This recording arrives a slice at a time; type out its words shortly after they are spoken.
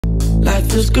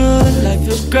Life feels good, life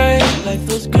feels great, life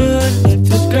feels good, life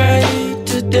feels great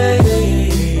today.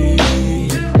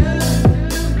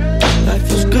 Life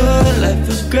feels good, life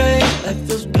feels great, life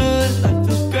feels good, life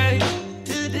feels great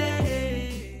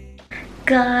today.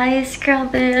 Guys,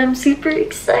 grabe, I'm super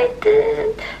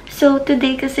excited. So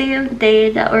today kasi yung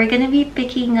day that we're gonna be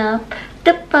picking up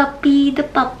the puppy, the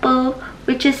puppo,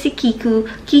 which is si Kiku.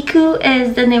 Kiku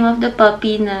is the name of the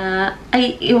puppy na,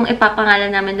 ay, yung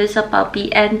ipapangalan namin dun sa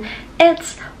puppy. And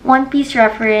it's One Piece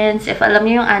reference, if alam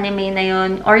niyo yung anime na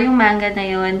yun, or yung manga na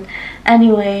yun.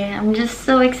 Anyway, I'm just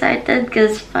so excited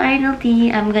because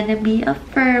finally, I'm gonna be a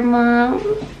fur mom.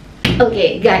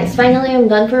 Okay, guys, finally I'm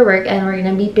done for work and we're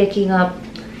gonna be picking up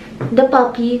the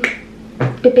puppy.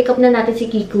 Pipick up na natin si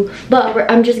Kiku. But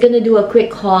I'm just gonna do a quick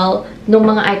haul ng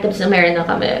mga items na meron na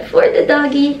kami for the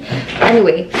doggy.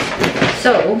 Anyway,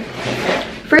 so,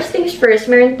 first things first,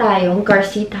 meron tayong car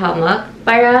seat hammock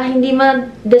para hindi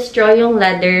ma-destroy yung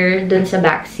leather dun sa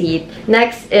back seat.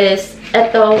 Next is,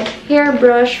 eto,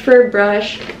 hairbrush, fur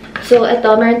brush. So,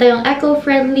 eto, meron tayong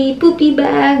eco-friendly poopy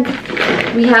bag.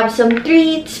 We have some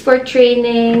treats for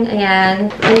training. Ayan.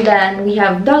 And then, we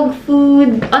have dog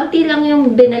food. Onti lang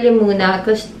yung binili muna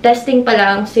because testing pa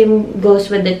lang. Same goes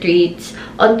with the treats.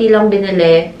 Onti lang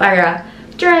binili para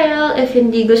trial. If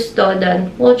hindi gusto,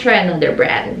 then we'll try another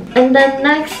brand. And then,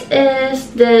 next is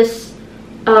this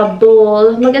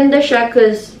bowl. Maganda siya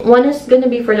because one is gonna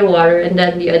be for the water and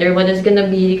then the other one is gonna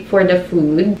be for the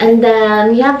food. And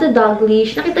then, we have the dog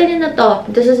leash. Nakita niyo na to.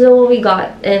 This is the one we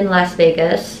got in Las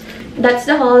Vegas. That's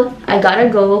the haul. I gotta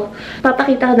go.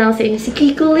 Papakita ko na sa inyo si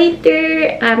Kiku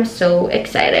later. I'm so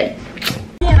excited.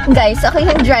 Guys, ako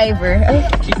yung driver. Ay,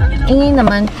 ingay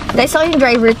naman. Guys, ako yung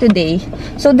driver today.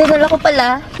 So, dinala ko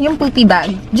pala yung poopy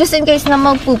bag. Just in case na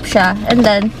mag-poop siya. And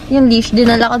then, yung leash,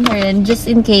 dinala ko na rin. Just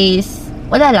in case.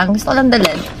 Wala lang. Gusto ko lang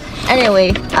dalhin.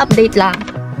 Anyway, update lang.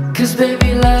 Cause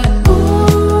baby like,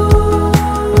 ooh,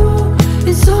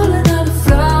 it's all another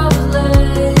flower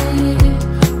lay.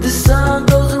 The sun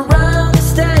goes around the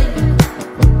state.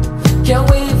 Can't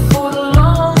wait for the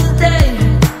long day.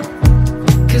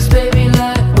 Cause baby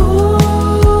like, ooh,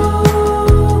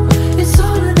 it's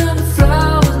all another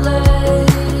flower lay.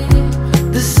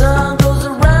 The sun goes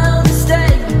around the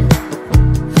state.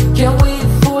 Can't wait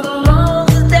for the long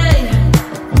day.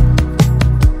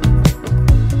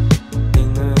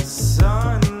 In the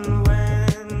sun when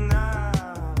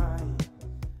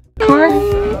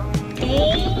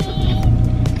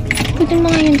Pwede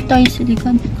mga yung toy sa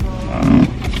likod.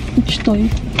 Which toy?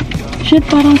 Shit,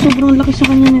 parang sobrang laki sa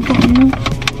kanya nito. Ano?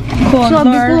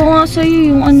 Sabi ko nga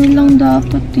sa'yo, yung ano lang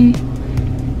dapat eh.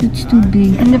 It's too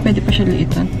big. Hindi, pwede pa siya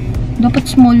liitan. Dapat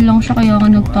small lang siya, kaya nga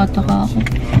nagtataka ako.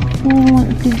 Oh,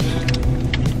 okay.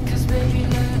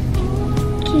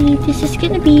 Okay, this is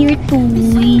gonna be your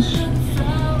toy.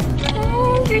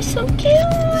 Oh, you're so cute!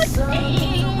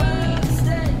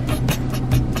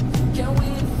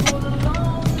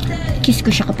 Kiss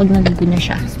ko siya kapag naligo na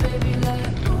siya.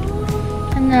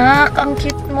 Anak, ang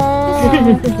cute mo.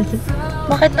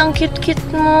 Bakit ang cute-cute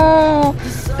mo?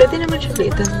 Pwede naman siya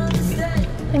liitan.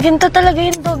 Ganito talaga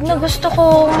yung dog na gusto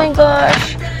ko. Oh my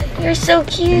gosh. You're so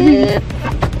cute.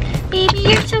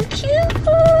 Baby, you're so cute.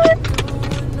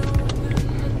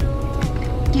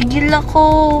 Gigil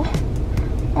ako.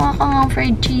 Mukha ka nga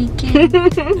fried chicken.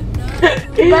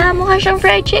 Diba? Mukha siyang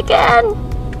fried chicken.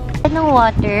 Anong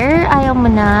water? Ayaw mo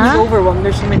na? He's overwhelmed.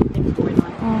 There's so many things going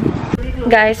on.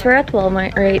 Guys, we're at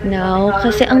Walmart right now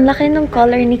kasi ang laki ng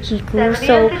collar ni Kiku.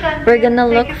 So, we're gonna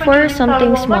look for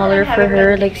something smaller for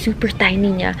her, like super tiny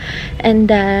niya. And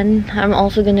then, I'm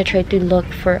also gonna try to look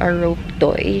for a rope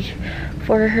toy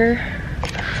for her.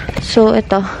 So,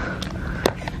 ito.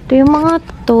 Ito yung mga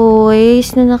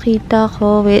toys na nakita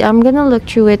ko. Wait, I'm gonna look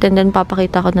through it and then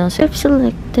papakita ko na. So, I've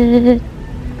selected.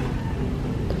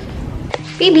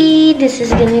 Baby, this is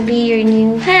gonna be your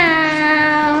new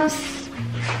house.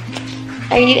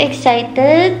 Are you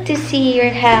excited to see your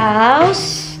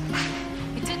house?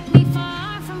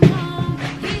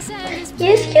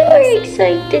 Yes, you are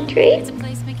excited, right?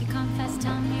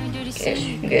 Yes,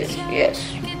 yes, yes.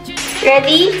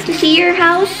 Ready to see your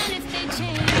house?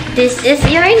 This is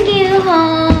your new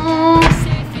home.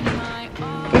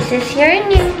 This is your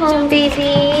new home,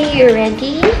 baby. You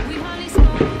ready?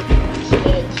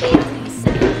 Okay.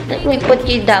 Let me put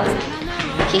you down.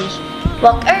 Okay.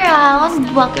 Walk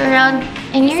around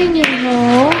in your new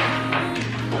home.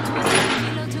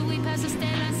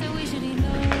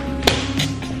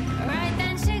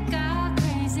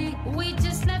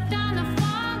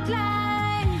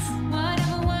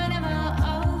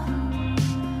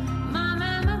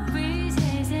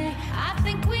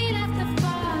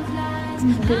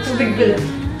 Tubig ba?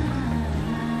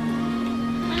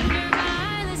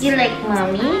 You like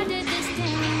mommy?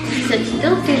 So it's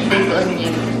still too big on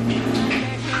you.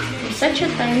 You're such a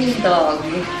tiny dog.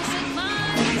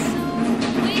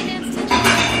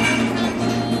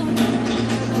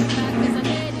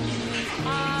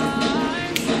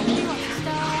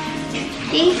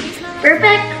 See?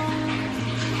 Perfect!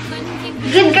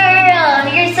 Good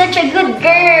girl! You're such a good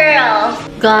girl!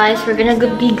 Guys, we're gonna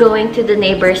be going to the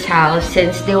neighbor's house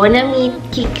since they wanna meet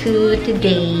Kiku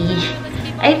today.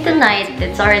 Ay, tonight.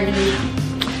 It's already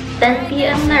 10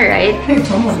 p.m. na, right?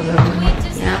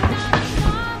 Yeah.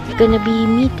 Gonna be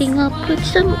meeting up with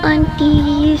some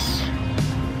aunties.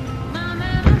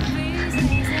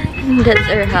 That's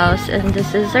our house and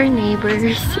this is our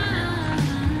neighbors.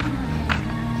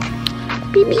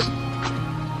 Baby,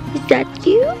 is that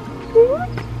you?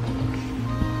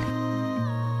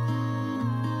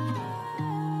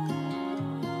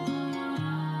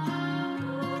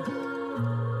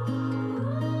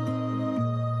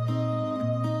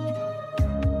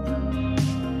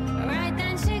 Right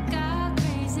then she got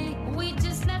crazy. We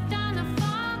just left on the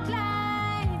fog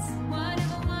lights.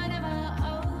 Whatever,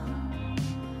 oh.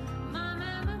 My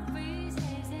memory's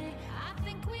hazy. I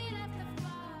think we left the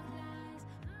fog lights.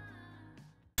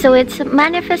 So it's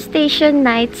manifestation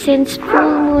night since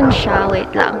full moon siya.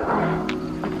 Wait lang.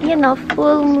 You know,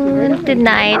 full moon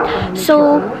tonight.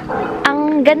 So,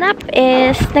 ang ganap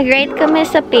is, nag-write kami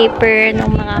sa paper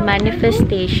ng mga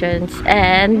manifestations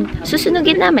and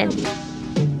susunugin namin.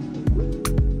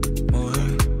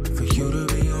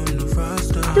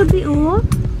 Ito, Bio.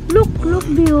 Look,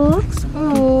 Bio.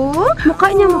 Oh.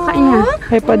 Mukha niya.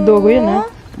 Ay, padogo yun, ha?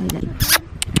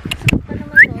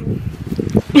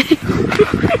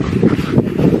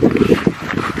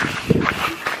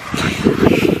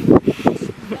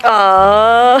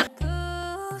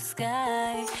 Blue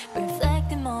sky,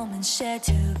 reflecting moments shared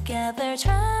together,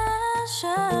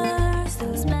 treasures,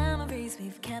 those memories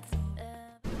we've kept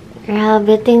forever.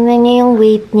 Grabe, tingnan niya yung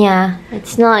weight niya.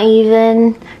 It's not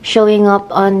even showing up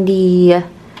on the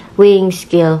weighing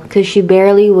scale because she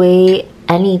barely weigh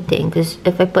anything. Because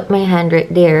if I put my hand right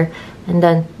there, and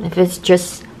then if it's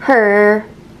just her,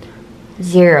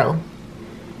 0.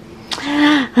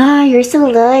 Ah, you're so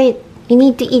light. You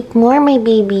need to eat more, my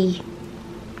baby.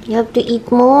 You have to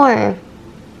eat more.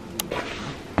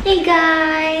 Hey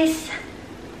guys!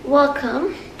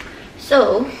 Welcome.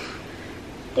 So,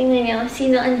 tingnan nyo,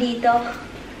 sino andito?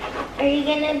 Are you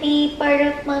gonna be part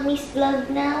of Mommy's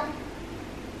vlog now?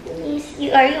 Yes,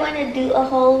 you are. You wanna do a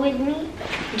haul with me?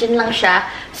 Diyan lang siya.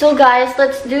 So guys,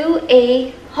 let's do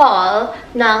a haul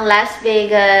ng Las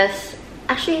Vegas.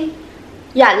 Actually,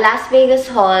 yeah, Las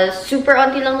Vegas haul. Super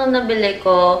onti lang na nabili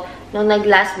ko nung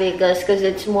nag-Las Vegas because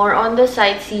it's more on the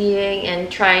sightseeing and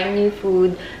trying new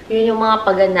food. Yun yung mga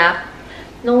paganap.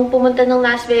 Nung pumunta ng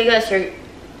Las Vegas, or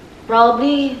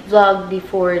probably vlog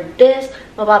before this,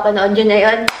 mapapanood nyo na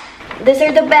yun. These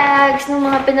are the bags ng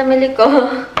mga pinamili ko.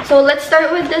 So, let's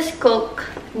start with this Coke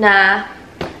na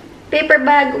paper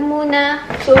bag muna.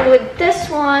 So, with this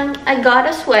one, I got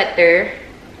a sweater.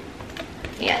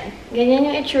 Yan. Ganyan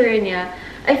yung itsura niya.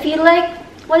 I feel like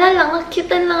wala lang,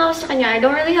 cute-an lang ako sa kanya. I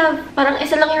don't really have, parang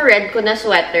isa lang yung red ko na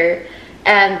sweater.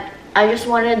 And I just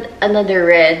wanted another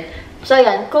red. So,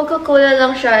 ayan, Coca-Cola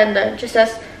lang siya. And it just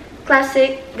says,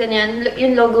 classic, ganyan.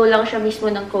 Yung logo lang siya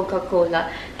mismo ng Coca-Cola.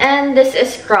 And this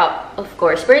is crop, of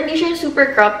course. Pero hindi siya yung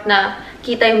super crop na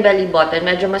kita yung belly button.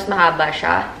 Medyo mas mahaba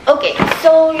siya. Okay,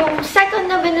 so yung second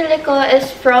na binili ko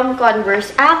is from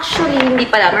Converse. Actually, hindi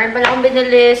pala. Meron pala akong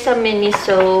binili sa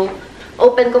Miniso.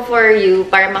 Open ko for you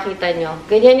para makita nyo.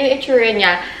 Ganyan yung itsura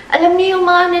niya. Alam niyo yung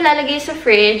mga nilalagay sa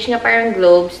fridge na parang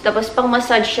globes, tapos pang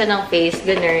massage siya ng face,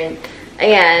 ganun.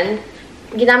 Ayan.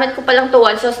 Ginamit ko palang to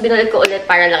once, so binalik ko ulit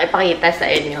para lang ipakita sa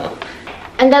inyo.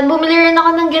 And then, bumili rin ako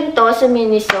ng ganito sa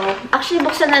Miniso. Actually,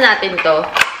 buksan na natin to.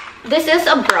 This is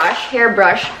a brush, hair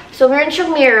brush. So, meron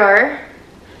siyang mirror.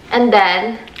 And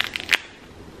then,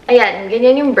 ayan,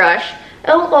 ganyan yung brush.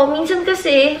 Ewan ko, minsan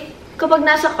kasi, kapag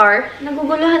nasa car,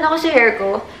 naguguluhan ako sa hair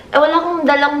ko. Eh, wala akong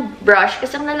dalang brush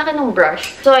kasi ang lalaki ng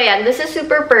brush. So, ayan. This is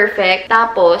super perfect.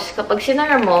 Tapos, kapag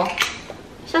sinara mo,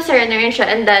 sasara na rin siya.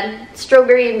 And then,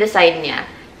 strawberry yung design niya.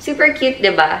 Super cute,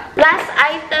 diba? Last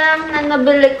item na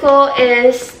nabili ko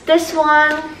is this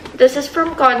one. This is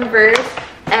from Converse.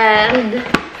 And,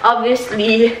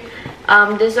 obviously,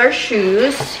 these are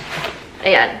shoes.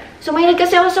 Ayan. So, mahilig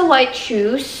kasi ako sa white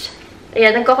shoes.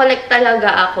 Ayan, nagko-collect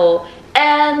talaga ako.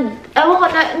 And, ewan ko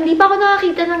na, hindi pa ako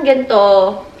nakakita ng ganito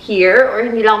here, or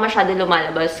hindi lang masyado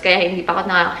lumalabas, kaya hindi pa ako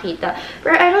nakakita.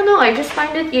 Pero I don't know, I just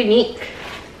find it unique.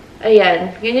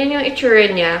 Ayan, ganyan yung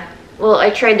itsura niya. Well,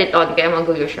 I tried it on, kaya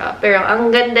magulo siya. Pero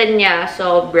ang ganda niya,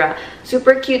 sobra.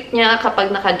 Super cute niya kapag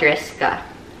nakadress ka.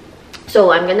 So,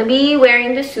 I'm gonna be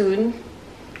wearing this soon.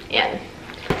 Yan.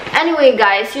 Anyway,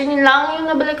 guys, yun lang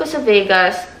yung nabalik ko sa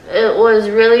Vegas. It was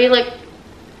really like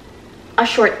a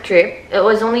short trip. It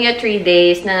was only a 3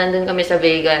 days na nandun kami sa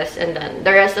Vegas. And then,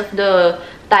 the rest of the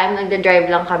time, nagda-drive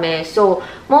lang kami. So,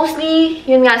 mostly,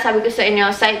 yun nga, sabi ko sa inyo,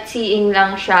 sightseeing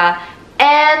lang siya.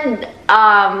 And,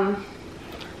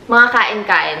 mga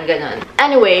kain-kain, ganun.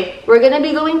 Anyway, we're gonna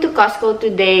be going to Costco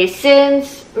today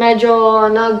since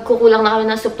medyo nagkukulang na kami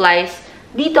ng supplies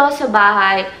dito sa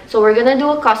bahay. So, we're gonna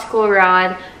do a Costco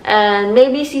run and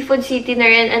maybe Seafood City na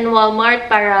rin and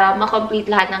Walmart para makomplete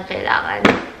lahat ng kailangan.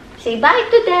 Say bye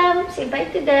to them! Say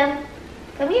bye to them!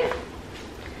 Come here!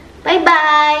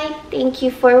 Bye-bye! Thank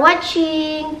you for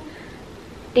watching!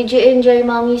 Did you enjoy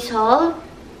Mommy's haul?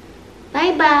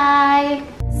 Bye-bye!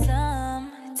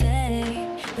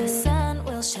 The sun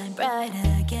will shine bright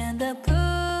again, the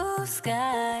blue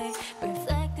sky,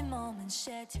 reflecting moments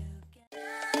shared together.